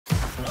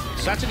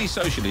Saturday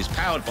Social is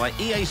powered by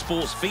EA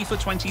Sports FIFA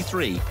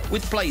 23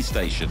 with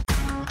PlayStation.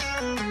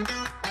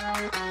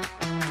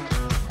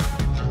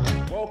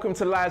 Welcome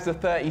to Live's the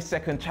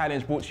 30-second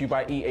challenge brought to you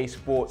by EA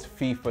Sports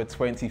FIFA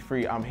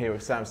 23. I'm here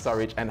with Sam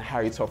Surridge and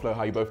Harry Toffolo.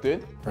 How you both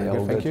doing? Very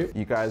good, thank you.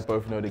 You guys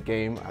both know the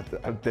game.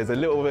 There's a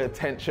little bit of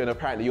tension.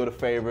 Apparently you're the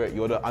favourite,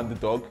 you're the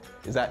underdog.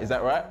 Is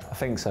that right? I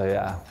think so,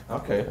 yeah.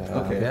 Okay.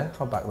 Yeah,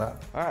 I'll back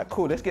that. All right,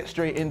 cool. Let's get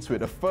straight into it.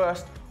 The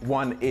first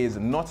one is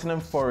Nottingham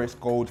Forest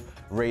gold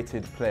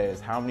rated players.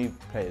 How many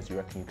players do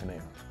you reckon you can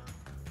name?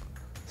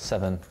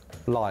 7.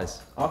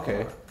 Lies.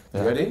 Okay.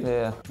 You ready?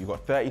 Yeah. You've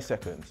got 30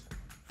 seconds.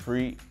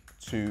 3,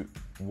 2,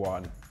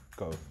 1,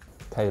 go.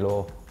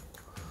 Taylor.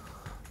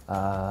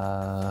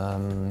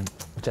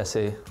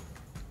 Jesse.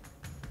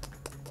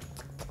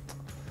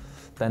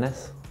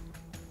 Dennis.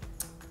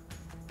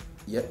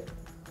 Yep.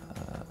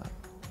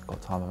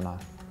 Got time of now.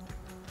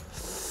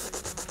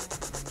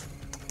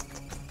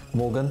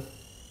 Morgan.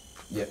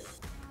 Yep.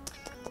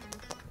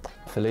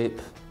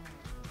 Philippe.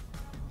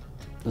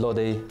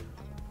 Lodi.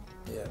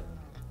 Yeah.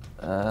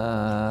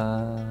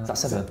 Is that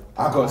 7?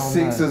 I got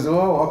 6 as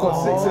well.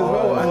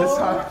 And this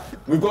time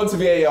we've gone to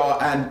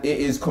VAR and it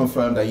is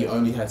confirmed that you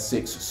only had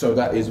 6. So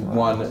that is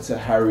 1 to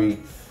Harry.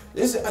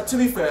 To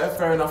be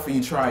fair enough for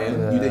you trying.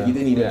 Yeah. You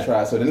didn't even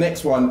try. So the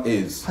next one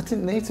is. I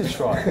didn't need to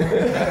try.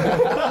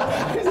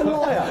 He's a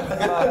liar.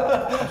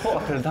 I thought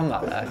I could have done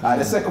that there.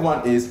 The second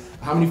one is,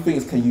 how many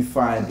things can you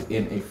find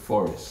in a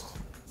forest?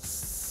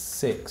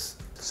 6.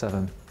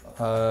 7.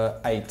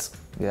 8.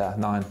 Yeah,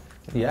 9.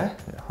 Yeah?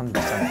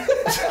 100%.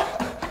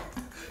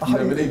 You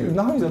don't believe him?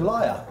 No, he's a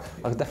liar.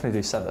 I could definitely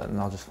do 7 and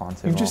I'll just find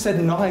 2 You've more. just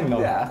said 9 though.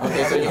 Yeah.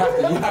 Okay, so you have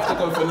to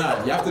go for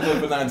 9. You have to go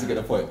for 9 to get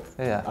a point.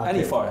 Yeah. Okay.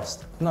 Any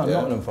forest? No, Yeah.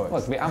 Nottingham Forest.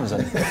 Well, it could be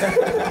Amazon.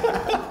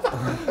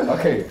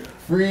 Okay,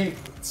 3,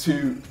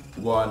 2,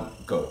 1,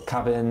 go.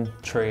 Cabin,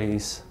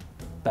 trees,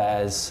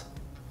 bears,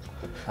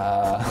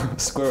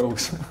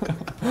 squirrels,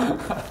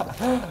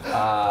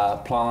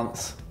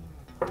 plants,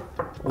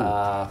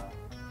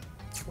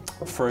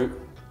 fruit,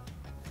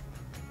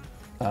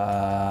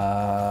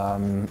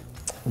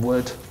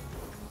 wood,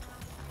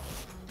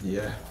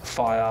 Yeah.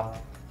 fire,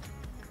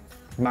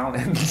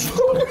 mountains,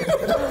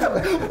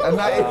 And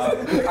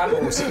that is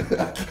animals.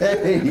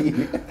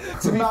 okay.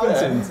 To be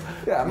Mountains.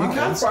 fair, Yeah, you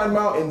can find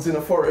mountains in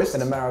a forest.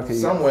 In America,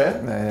 yeah.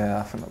 somewhere. Yeah,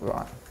 I think that's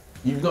right.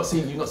 You've not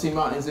seen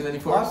mountains in any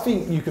I forest?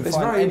 think you can It's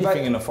find very anything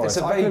vague- in a forest.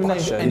 it's a I vague could have named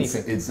question.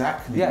 anything.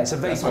 Exactly. Yeah, it's a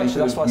vague That's why you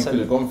question, that's why I you said- could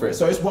have gone for it.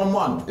 So it's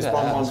 1-1. It's Yeah.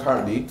 1-1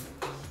 currently.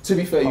 To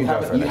be fair, you I'm going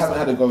for it haven't next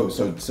had a go.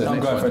 So I'm next going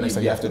for it one next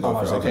time, you have to yeah. go I'm for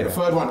it. actually Okay, the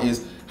going third one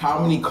is, how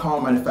many car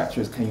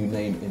manufacturers can you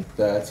name in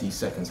 30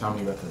 seconds? How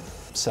many reckon?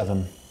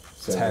 7,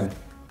 7.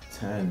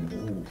 10.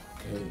 Ooh,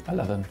 okay.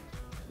 11.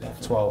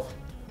 12.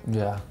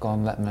 Yeah, go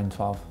on, let them name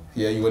 12.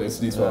 Yeah, you wanted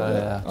to do 12.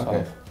 Yeah, Okay.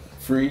 12.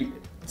 3,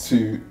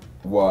 2,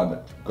 1,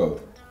 go.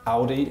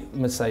 Audi,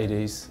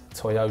 Mercedes,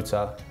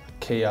 Toyota,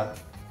 Kia,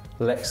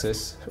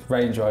 Lexus,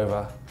 Range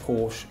Rover,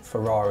 Porsche,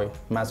 Ferrari,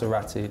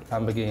 Maserati,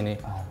 Lamborghini,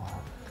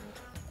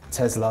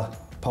 Tesla,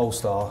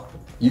 Polestar.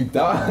 You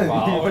done.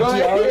 Wow, You got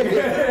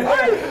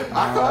it.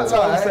 I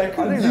can't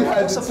lie. You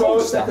had What's a 12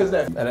 Polestar? seconds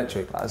left.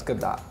 Electric. That's good,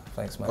 that.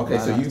 Thanks, mate. Okay,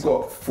 so you've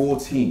got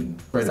 14.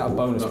 Is that a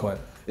bonus No, point?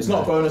 It's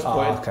not a bonus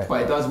point, okay.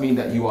 but it does mean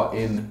that you are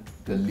in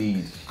the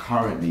lead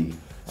currently.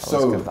 was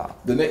So good, that.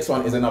 the next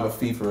one is another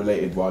FIFA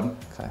related one.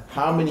 Okay.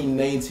 How many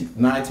 90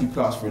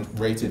 plus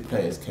rated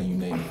players can you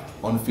name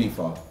on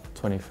FIFA?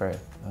 23.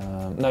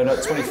 No,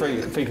 23.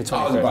 FIFA 23.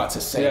 I was about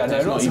to say. Yeah, no,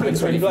 there's not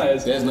 23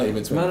 players. There's not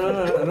even 23.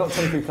 No, not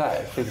 23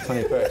 players. FIFA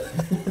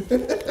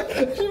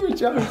 23. You were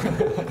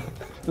joking.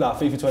 No,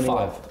 FIFA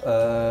 21.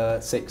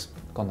 5. 6.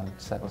 Go on then,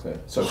 7. Okay,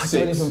 so I 6.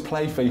 don't even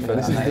play FIFA.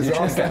 This Mate, is you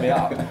trying to get me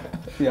up.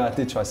 Yeah, I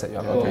did try to set you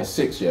up. Okay,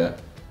 6, yeah.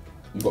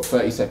 You've got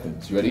 30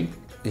 seconds. You ready?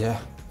 Yeah.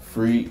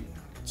 3,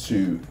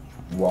 2,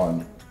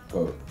 1,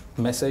 go.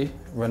 Messi,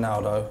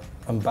 Ronaldo,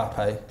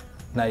 Mbappe,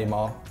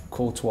 Neymar,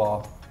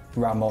 Courtois,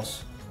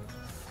 Ramos,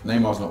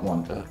 Neymar's not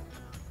one.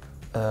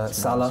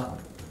 Salah,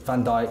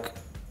 Van Dijk.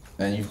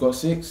 And you've got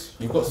 6.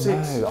 You've got 6.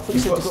 No, I thought you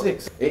You've said got you got-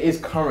 6. It is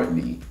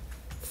currently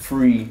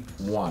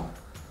 3-1.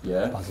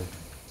 Yeah. Buzzing.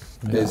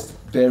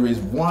 There is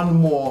one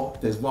more.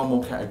 There's one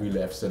more category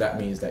left, so that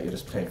means that you're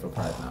just playing for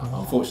pride now.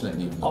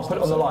 Unfortunately, you've I'll lost put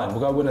it on the line. We'll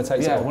go winner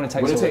takes Yeah, all. winner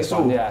takes Winner all. takes this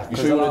one, all. Yeah, You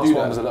because sure the you wanna last do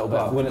one that? was a little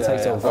bit. Winner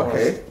takes all.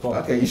 Okay. Go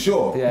on. Okay. You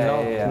sure?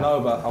 Yeah. No,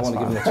 but I want to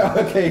give him a chance.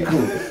 Okay.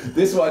 Cool.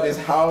 This one is,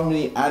 how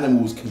many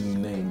animals can you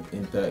name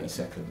in 30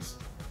 seconds?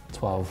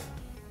 12,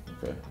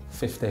 Okay.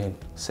 15.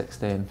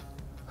 16.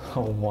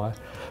 Oh my.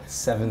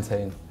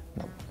 17.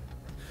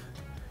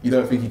 You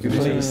don't think you can?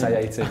 Please say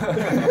 18.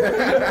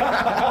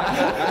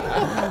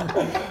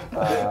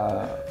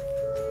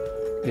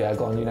 Yeah,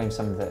 go on, you name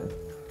 17.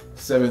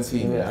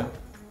 17. Yeah. Yeah.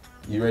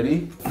 You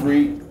ready?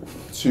 3,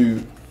 2,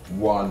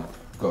 1,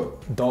 go.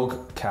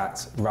 Dog,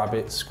 cat,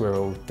 rabbit,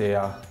 squirrel,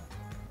 deer,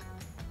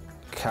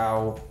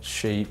 cow,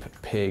 sheep,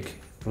 pig,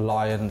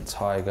 lion,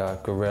 tiger,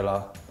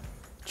 gorilla,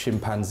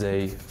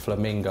 chimpanzee,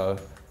 flamingo,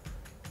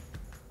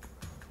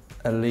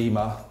 a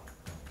lemur,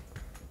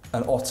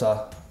 an otter,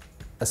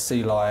 a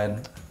sea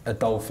lion, a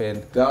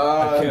dolphin.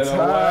 I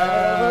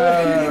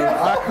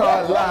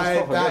can't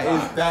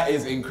lie. That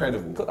is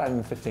incredible. Got that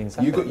in 15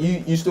 seconds.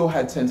 You still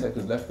had 10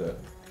 seconds left though.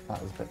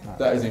 That was a bit mad.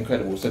 That is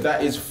incredible. So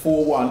that is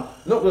 4-1.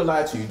 Not gonna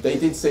lie to you, they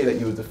did say that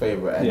you was the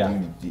favourite,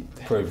 and you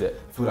proved it.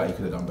 feel like you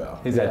could have done better.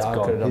 His head's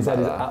gone. His head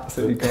is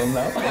absolutely gone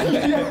now.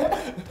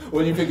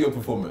 What do you think of your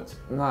performance?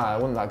 Nah,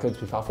 it wasn't that good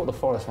to be fair. I thought the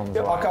Forest one was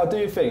Yeah, alright. okay, I'll do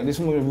your thing. This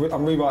one,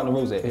 I'm rewriting the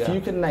rules here. If Yeah. you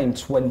can name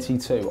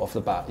 22 off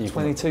the bat, you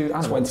 22 can.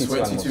 animals? 22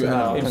 animals. In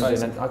No,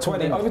 face. I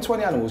couldn't do- Over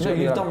 20 animals. No,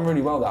 you've done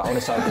really well that,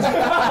 honestly.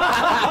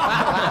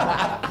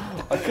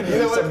 I couldn't You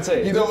know do what?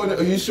 17. You know what?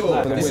 Are you sure?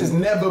 No, This win. has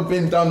never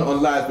been done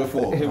on live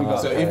before. Here we go.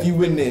 So if you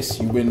win this,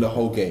 you win the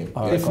whole game.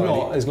 If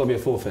not, there's got to be a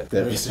forfeit.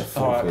 There is a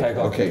forfeit. Alright, okay,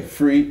 go on. Okay,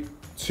 3,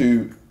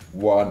 2,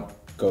 1,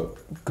 go.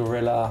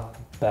 Gorilla,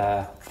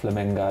 bear,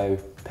 flamingo,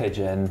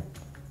 pigeon,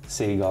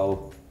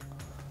 seagull,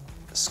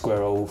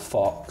 squirrel,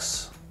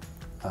 fox,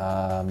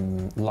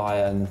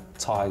 lion,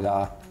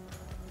 tiger,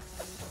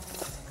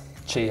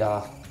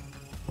 cheetah,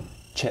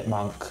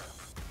 chipmunk,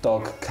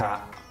 dog,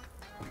 cat,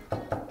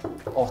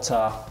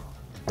 otter,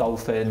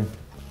 dolphin,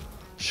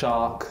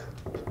 shark,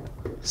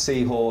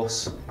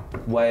 seahorse,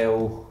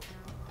 whale,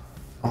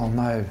 oh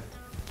no,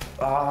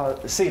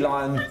 sea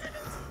lion,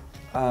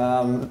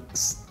 lion.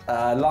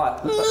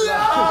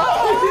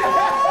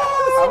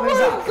 How many is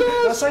that?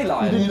 Did I say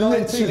lion? You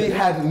literally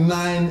had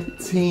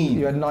 19.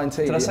 You had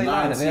 19. Did I say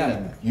lion at the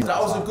end?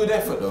 That was a good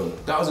effort though.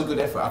 That was a good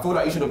effort. I feel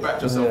like you should have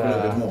backed yourself a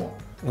little bit more.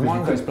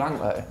 Mine goes blank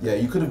though. Yeah,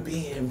 you could have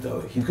beat him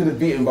though. You could have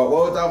beat him, but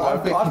well done, man.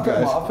 Thank you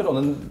guys. I've put on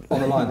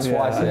the line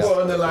twice. You Yeah.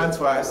 got on the line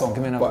twice. Go on,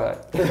 give me another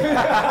go.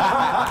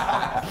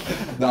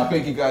 Now,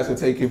 thank you guys for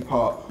taking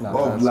part No,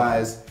 of that's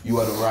Lies. You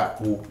are the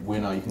rightful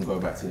winner. You can go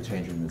back to the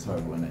change room in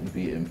Total and then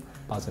beat him.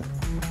 Buzzing.